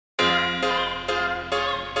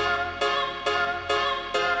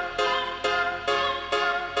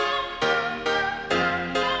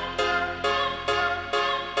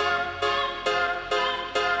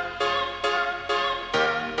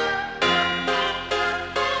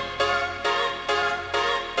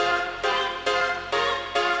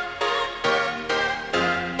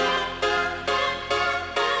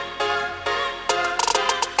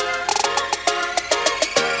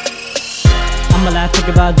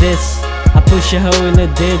think about this. I push a hoe in the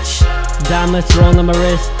ditch, diamonds roll on my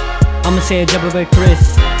wrist. I'ma say a job about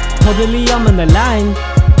Chris. Totally I'm on the line.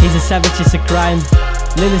 He's a savage, it's a crime.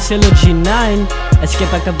 Little Silo G9,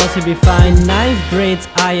 escape like a boss, he'll be fine. 9th grade,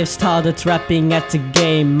 I have started rapping at the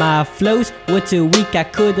game. My flows were too weak, I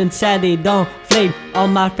couldn't set it on flame. All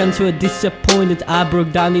my friends were disappointed, I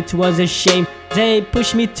broke down, it was a shame. They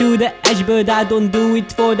pushed me to the edge, but I don't do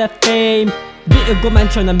it for the fame. Be a good man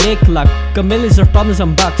tryna make luck, got millions of problems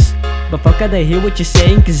on bucks. But fuck, I don't hear what you're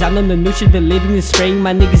saying, cause I'm on the new shit, believing in spraying.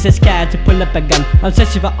 My niggas are scared to pull up a gun. I'm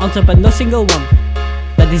searching for answer, but no single one.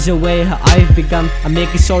 That is the way how I've begun. I'm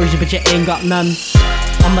making stories, but you ain't got none.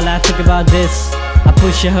 I'm allowed to think about this. I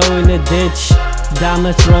push a hoe in the ditch,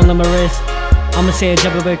 diamonds roll on my wrist. I'ma say a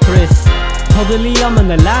job about Chris. Totally I'm on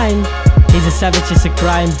the line. He's a savage, it's a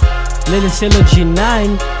crime. Little Silo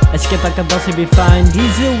G9, escape like a boss, he'll be fine.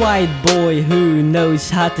 He's a white boy who knows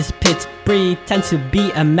how to spit. Pretends to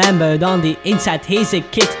be a man, but on the inside he's a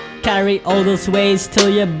kid. Carry all those weights till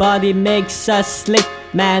your body makes us slick.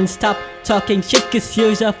 Man, stop talking shit, cause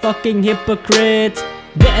you're a fucking hypocrite.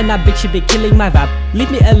 Better not bitch, you be killing my vibe.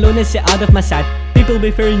 Leave me alone and stay out of my sight. People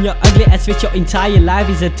be fearing your ugly ass with your entire life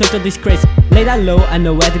is a total disgrace. Lay down low, I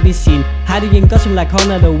know where to be seen. Hiding in costume like on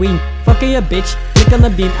Halloween. Fucking your bitch, click on the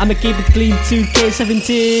bean. I'ma keep it clean,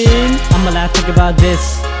 2K17. I'm allowed to think about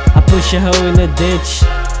this. I push a hoe in the ditch,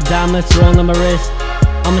 diamonds roll on my wrist.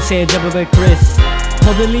 I'ma say a job about Chris.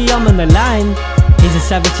 Totally I'm on the line. He's a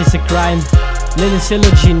savage, it's a crime. Little Silo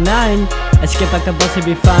G9, escape like a boss, he'll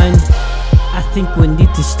be fine. I think we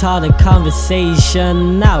need to start a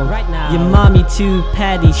conversation now. Right now. Your mommy too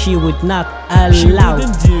petty, she would not allow.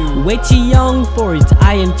 Way too young for it,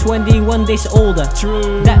 I am 21 days older.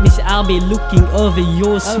 True. That means I'll be looking over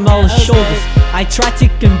your small shoulders. I try to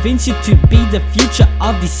convince you to be the future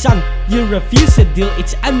of the sun. You refuse to deal,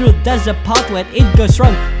 it's unreal, there's a part when it goes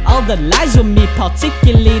wrong. All the lies on me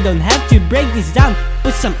particularly, don't have to break this down.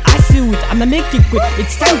 Put some ice to it, I'ma make you quit,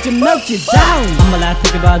 it's time to melt you down. I'm allowed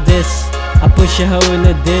to think about this. I push a hoe in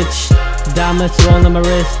the ditch, diamonds roll on my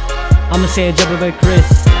wrist. I'ma say a job about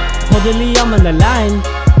Chris. Totally I'm on the line.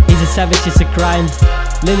 He's a savage, it's a crime.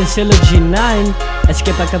 Little Silo G9,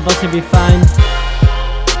 escape like a boss, he'll be fine.